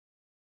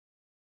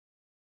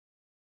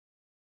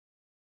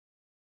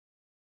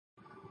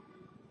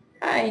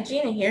Hi,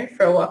 Gina here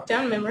for a walk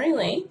down memory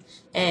lane,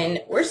 and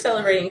we're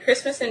celebrating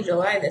Christmas in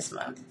July this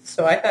month,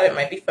 so I thought it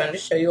might be fun to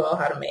show you all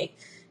how to make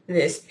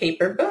this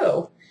paper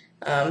bow.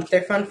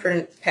 They're fun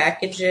for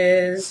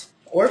packages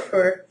or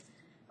for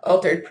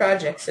altered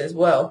projects as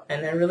well,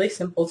 and they're really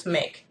simple to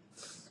make.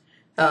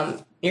 You're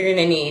going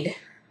to need,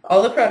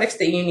 all the products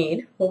that you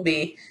need will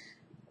be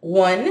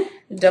one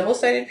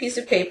double-sided piece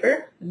of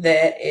paper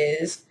that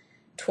is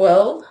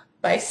 12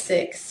 by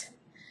 6,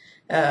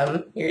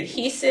 your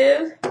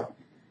adhesive,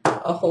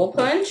 a hole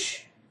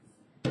punch,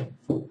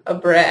 a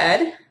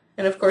brad,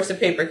 and of course a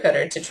paper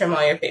cutter to trim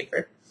all your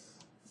paper.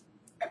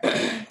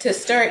 To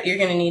start, you're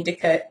going to need to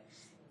cut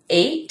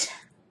 8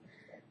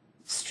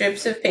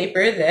 strips of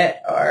paper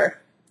that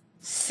are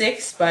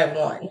 6 by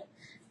 1.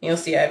 You'll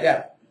see I've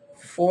got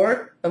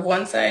 4 of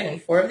one side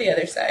and 4 of the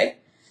other side.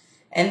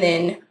 And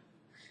then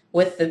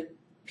with the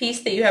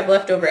piece that you have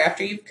left over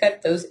after you've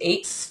cut those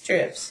 8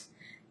 strips,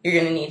 you're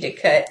going to need to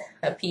cut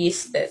a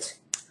piece that's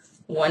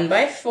 1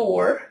 by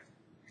 4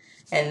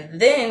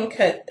 and then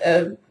cut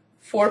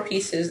 4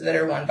 pieces that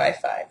are 1 by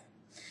 5.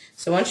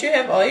 So once you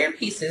have all your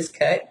pieces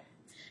cut,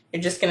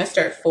 you're just going to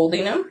start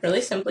folding them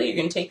really simply. You're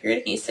going to take your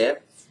adhesive,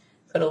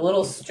 put a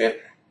little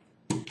strip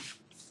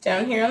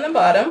down here on the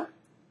bottom,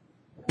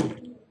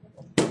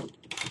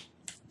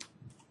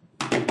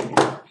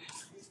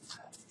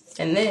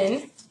 and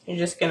then you're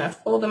just going to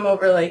fold them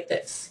over like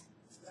this.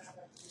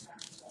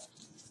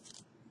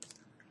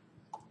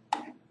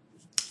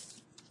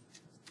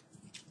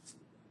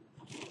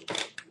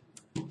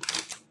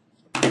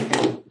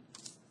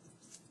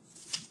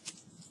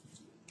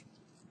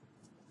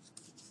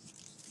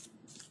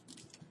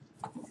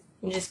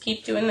 And just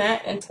keep doing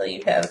that until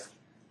you have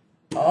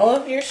all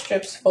of your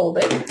strips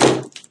folded.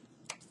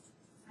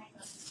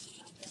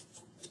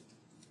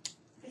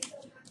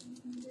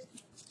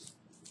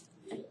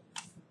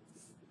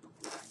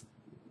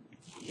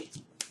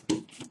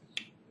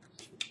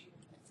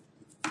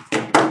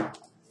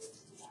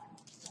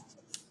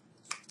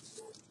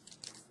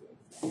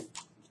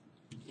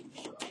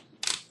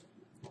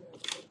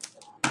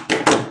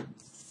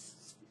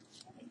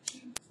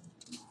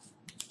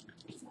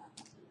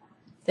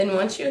 Then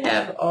once you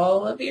have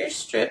all of your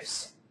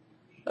strips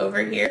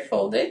over here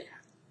folded,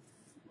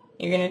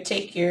 you're going to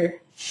take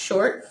your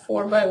short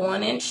 4 by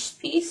 1 inch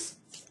piece,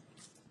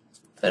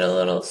 put a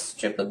little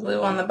strip of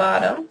glue on the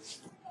bottom,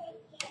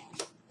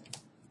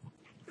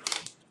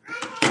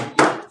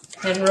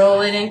 and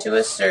roll it into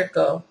a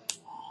circle.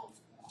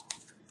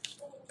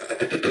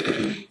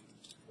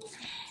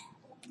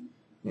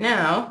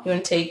 Now you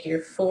want to take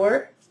your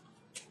 4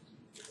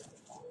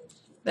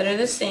 that are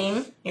the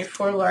same, your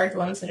 4 large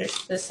ones that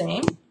are the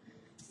same,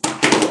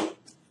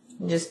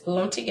 and just glue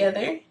them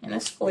together in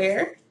a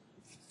square.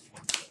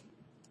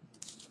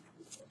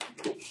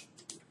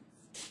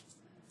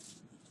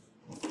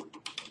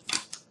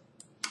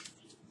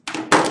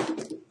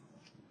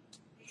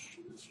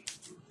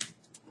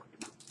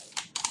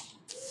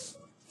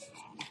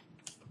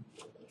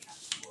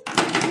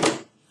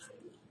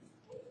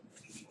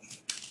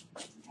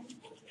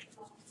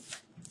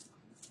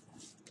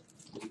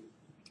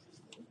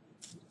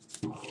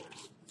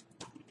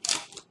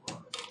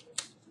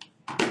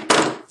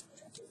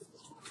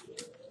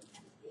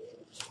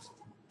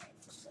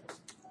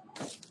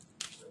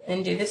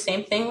 And do the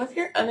same thing with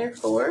your other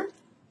 4.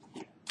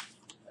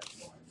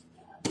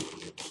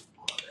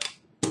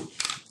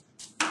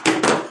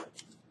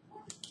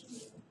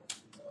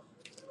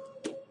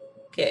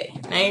 Okay,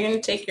 now you're going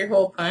to take your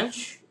hole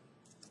punch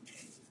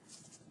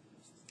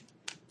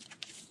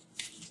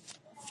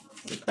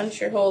and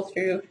punch your hole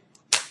through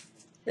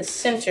the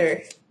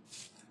center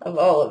of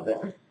all of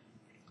them.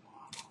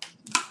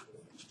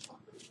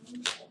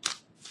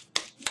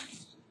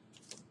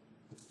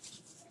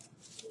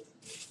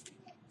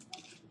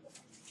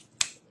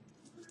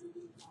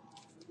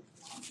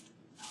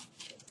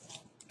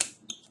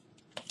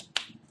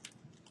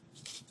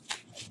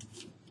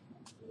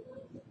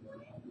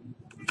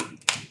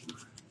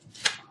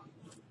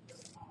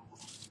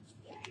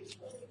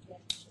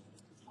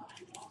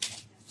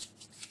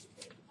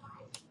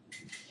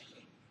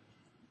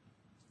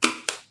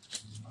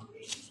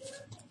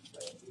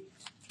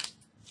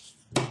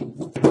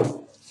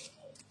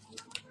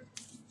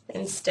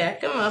 And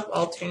stack them up,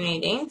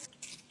 alternating.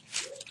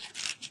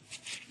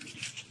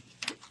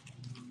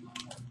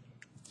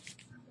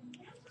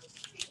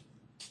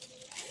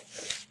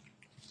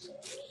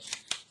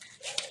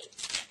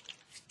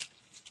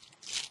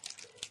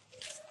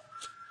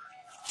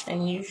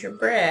 And use your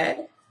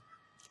brad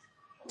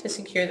to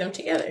secure them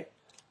together.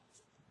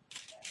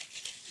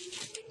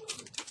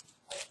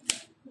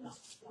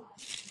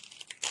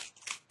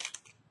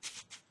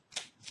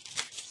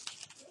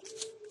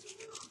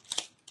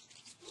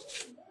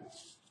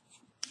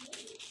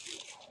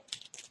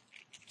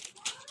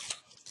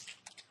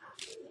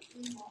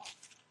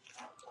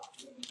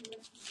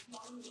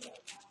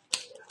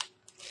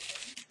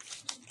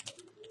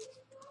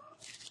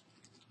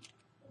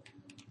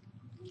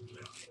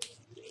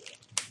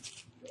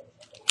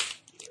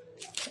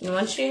 And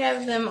once you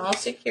have them all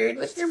secured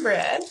with your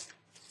brad,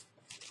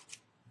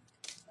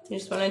 You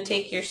just want to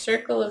take your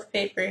circle of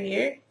paper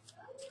here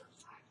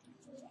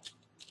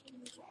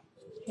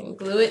and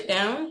glue it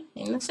down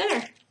in the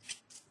center.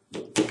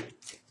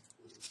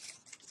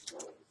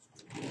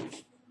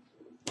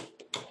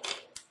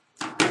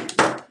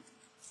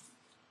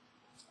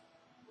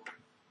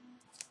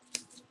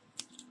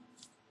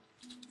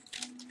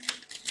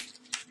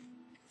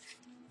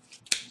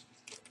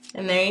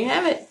 And there you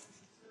have it,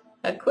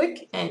 a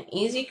quick and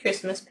easy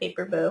Christmas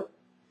paper bow.